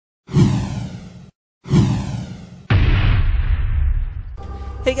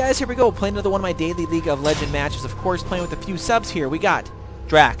Hey guys, here we go, playing another one of my daily League of Legends matches. Of course, playing with a few subs here. We got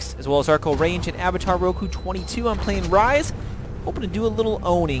Drax, as well as ArcoRange and AvatarRoku22. I'm playing Ryze. Hoping to do a little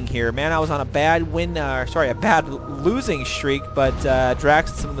owning here. Man, I was on a bad a bad losing streak, but Drax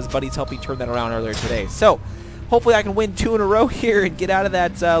and some of his buddies helped me turn that around earlier today. So, hopefully I can win 2 in a row here and get out of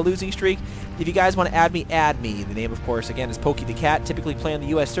that losing streak. If you guys want to add me, add me. The name, of course, again, is Pokey the Cat. Typically play on the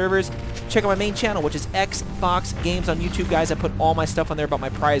US servers. Check out my main channel, which is Xbox Games on YouTube, guys. I put all my stuff on there about my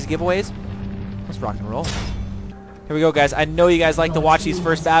prize giveaways. Let's rock and roll. Here we go, guys. I know you guys like to watch these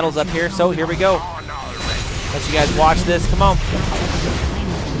first battles up here, so here we go. Let you guys watch this. Come on.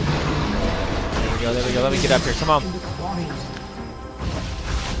 There we go, there we go. Let me get up here. Come on.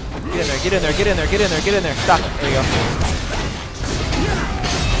 Get in there, get in there, get in there, get in there, get in there. Stop it. There you go.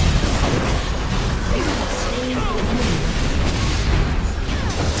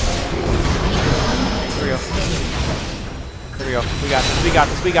 Here we go. Here we go. We got this, we got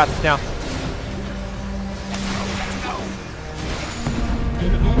this, we got this now. An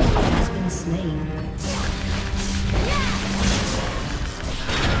enemy has been slain.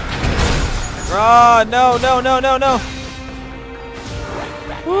 Oh, no, no, no, no, no.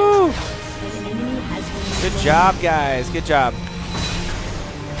 Woo. Good job, guys. Good job.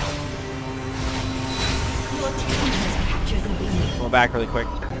 Go back really quick.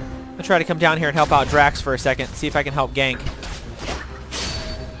 I'm going to try to come down here and help out Drax for a second. See if I can help gank.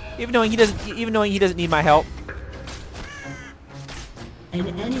 Even knowing he doesn't need my help. An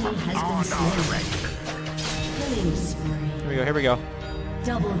enemy has been slain. Killing spree. Here we go, here we go.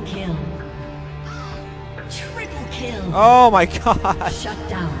 Double kill. Triple kill. Oh my god. Shut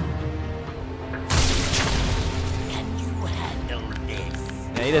down. Can you handle this?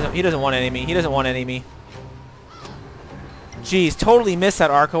 Yeah, he doesn't want any of me. He doesn't want any of me. Jeez, totally missed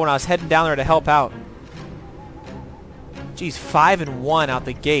that Arco when I was heading down there to help out. Jeez, 5-1 out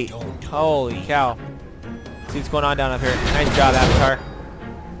the gate. Holy cow. See what's going on down up here. Nice job, Avatar.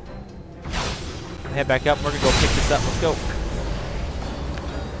 Head back up. We're gonna go pick this up. Let's go.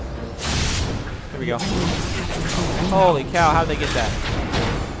 Here we go. Holy cow, how did they get that?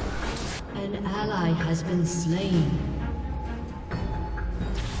 An ally has been slain.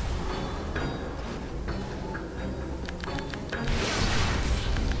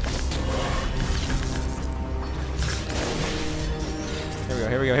 Here we go,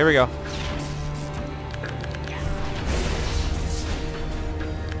 here we go, here we go.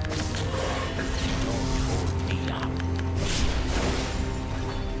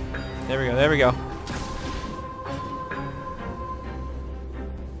 There we go, there we go.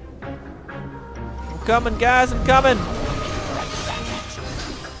 I'm coming, guys, I'm coming.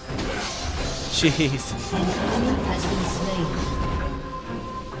 Jeez. An enemy has been slain.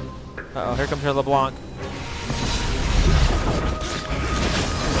 Uh-oh, here comes her LeBlanc. You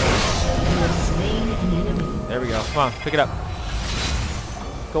have slain an enemy. There we go. Come on, pick it up.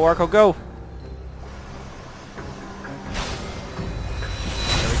 Go, Arco, go.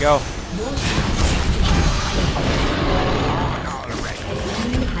 There we go. An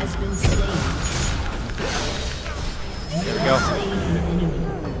enemy has been slain. There we go. Slain an enemy.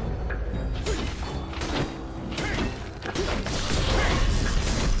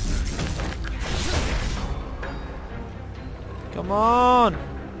 Come on.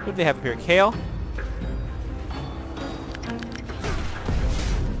 Who do they have up here? Kale? Here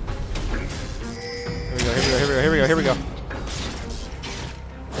we go, here we go, here we go, here we go, here we go.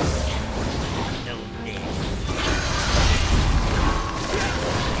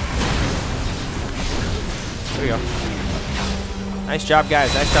 Here we go. Nice job,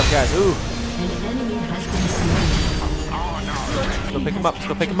 guys. Nice job, guys. Ooh. An enemy has been slain. Let's go pick him up. Let's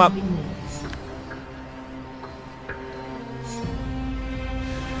go pick him up.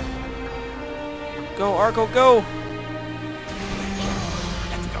 Go, Arco, go.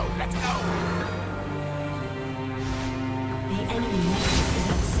 Let's go, let's go. The enemy is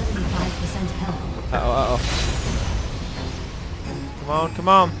at 75% health. Uh-oh, uh-oh. Come on, come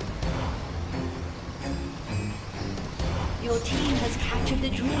on. Your team has captured the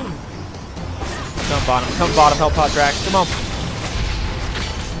dream. Come bottom, help out Drax. Come on.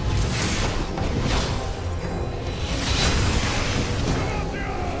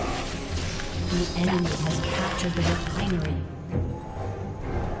 The enemy has captured the refinery.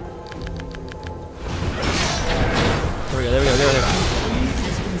 There we go, there we go, there we go. The enemy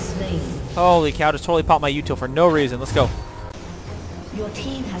has been slain. Holy cow, just totally popped my util for no reason. Let's go. Your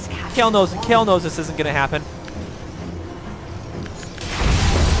team has captured. Kale knows this isn't gonna happen.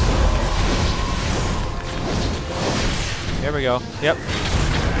 There we go. Yep.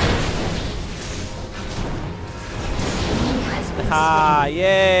 Ha!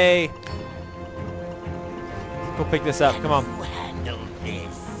 Yay! Go pick this up. Come on. You handle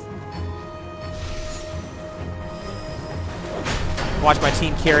this. Watch my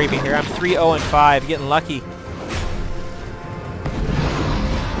team carry me here. I'm 3-0-5. Getting lucky.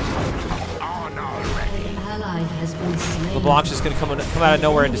 On already. An ally has been slain. LeBlanc's just gonna come out of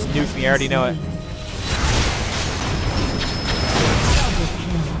nowhere and just nuke me. I already know it.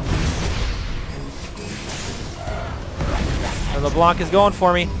 And LeBlanc is going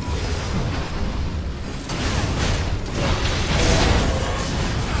for me.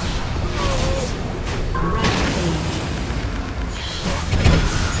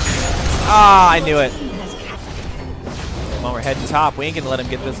 Ah, I knew it. Come on, we're heading top. We ain't gonna let him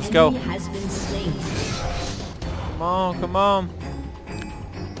get this. Let's go. Has been slain. Come on, come on.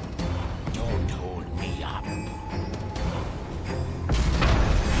 Don't hold me up.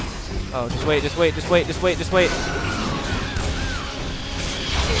 Oh, just wait, just wait, just wait, just wait, just wait.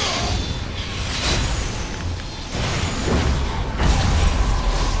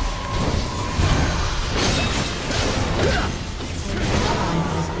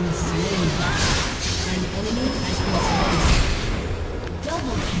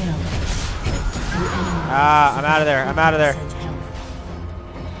 Ah, I'm out of there. I'm out of there.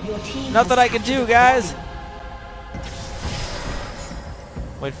 Nothing I can do, guys.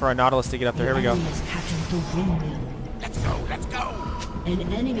 Wait for our Nautilus to get up there. Here we go. Let's go, let's go. An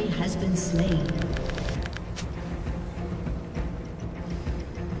enemy has been slain.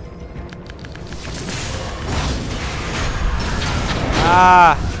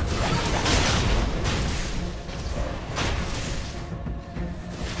 Ah.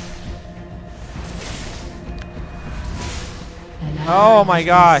 Oh my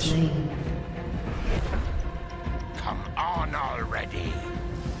gosh. Come on already.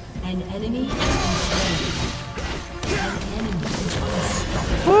 An enemy has been slain. An enemy is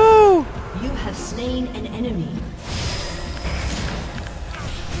unstoppable. Woo! You have slain an enemy.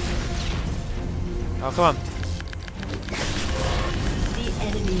 Oh, come on. The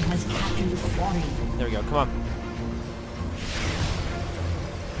enemy has captured the quarry. There we go. Come on.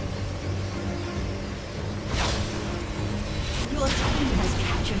 Your team has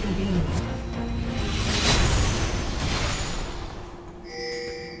captured the lead.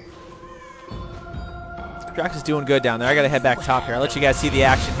 Drax is doing good down there. I gotta head back top here. I'll let you guys see the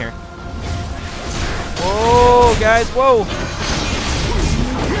action here. Whoa, guys, whoa!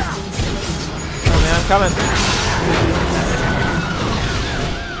 Oh man, I'm coming.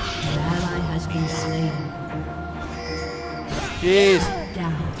 An ally has been slain. Jeez.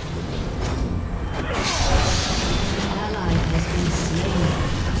 Down. An ally has been slain.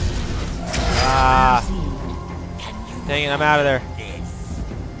 Ah. Dang it, I'm out of there.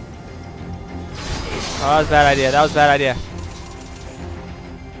 Oh, that was a bad idea. That was a bad idea.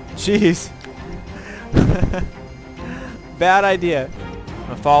 Jeez. Bad idea. I'm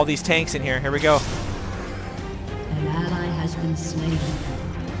gonna follow these tanks in here. Here we go. An ally has been slain.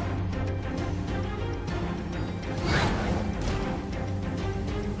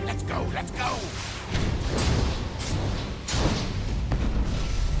 Let's go, let's go.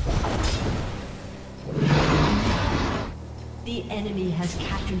 The enemy has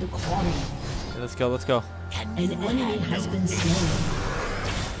captured the quarry. Let's go, let's go. An enemy has been slain.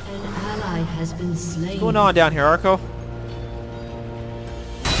 An ally has been slain. What's going on down here, Arco?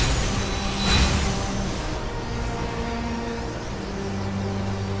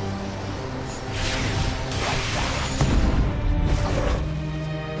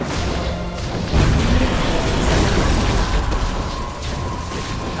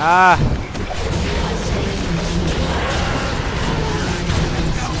 Ah.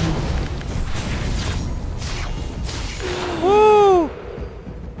 Woo!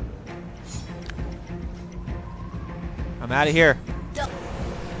 I'm out of here.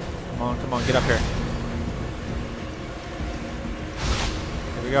 Come on, get up here.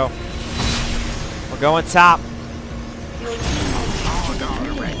 Here we go. We're going top.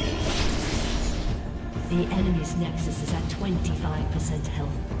 The enemy's nexus is at 25% health.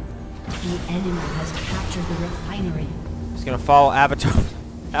 The enemy has captured the refinery. Just gonna follow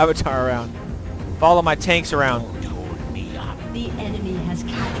Avatar around. Follow my tanks around. Don't hold me up. The enemy has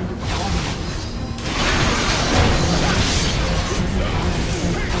captured the quarry.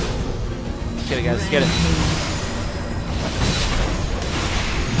 Let's get it, guys. Let's get it.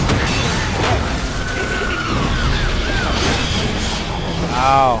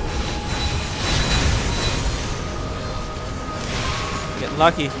 Wow. Getting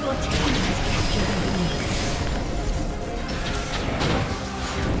lucky. Your team has captured the lead.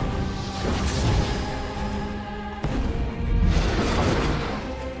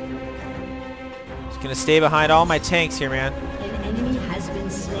 gonna stay behind all my tanks here, man. An enemy has been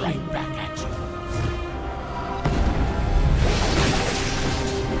slain. Right back at you.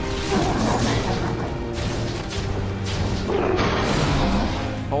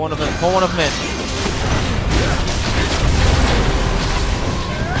 Pull one of them. Pull one of them in.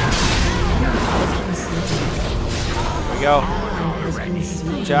 There we go. Ally has been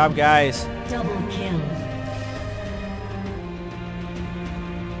slain. Good job, guys. Double kill.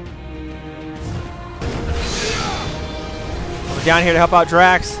 We're down here to help out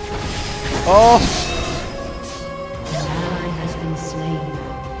Drax. Oh, An ally has been slain.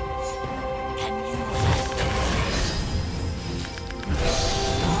 Can you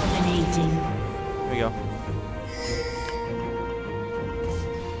Dominating. here we go.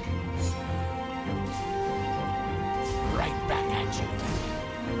 right back at you?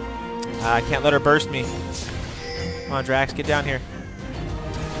 I can't let her burst me. Come on, Drax, get down here.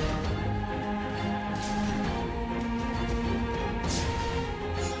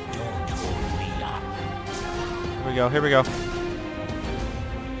 Don't hold me up. Here we go. Here we go.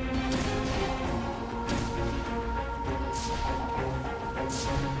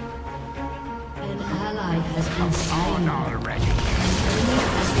 An ally has been On slain. already. An enemy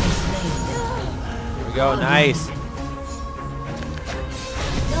has been slain. Here we go. Nice.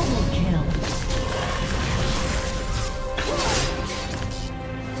 Double kill.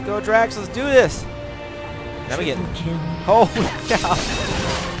 Let's go, Drax. Let's do this. Now we get. Triple kill. Holy cow.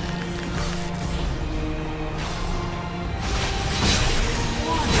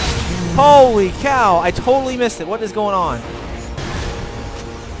 Holy cow. I totally missed it. What is going on?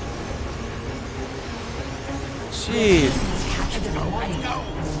 Jeez. Has captured the body.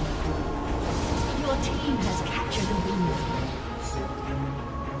 Your team has captured the wound.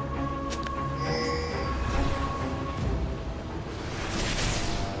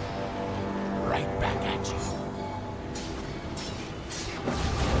 Right back at you.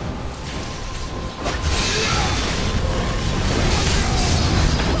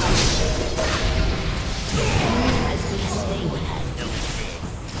 Has been slain.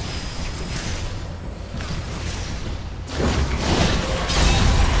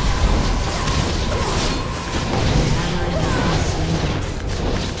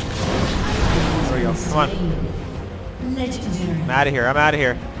 There we go. Come on. Legendary. I'm out of here. I'm out of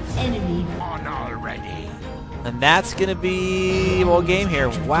here. Enemy. On already. And that's going to be, well, game here.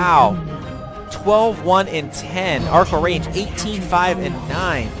 Wow. 12-1 and 10. ArcoRange 18-5 and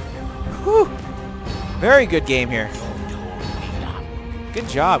 9. Whew. Very good game here. Don't hold me up. Good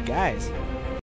job, guys.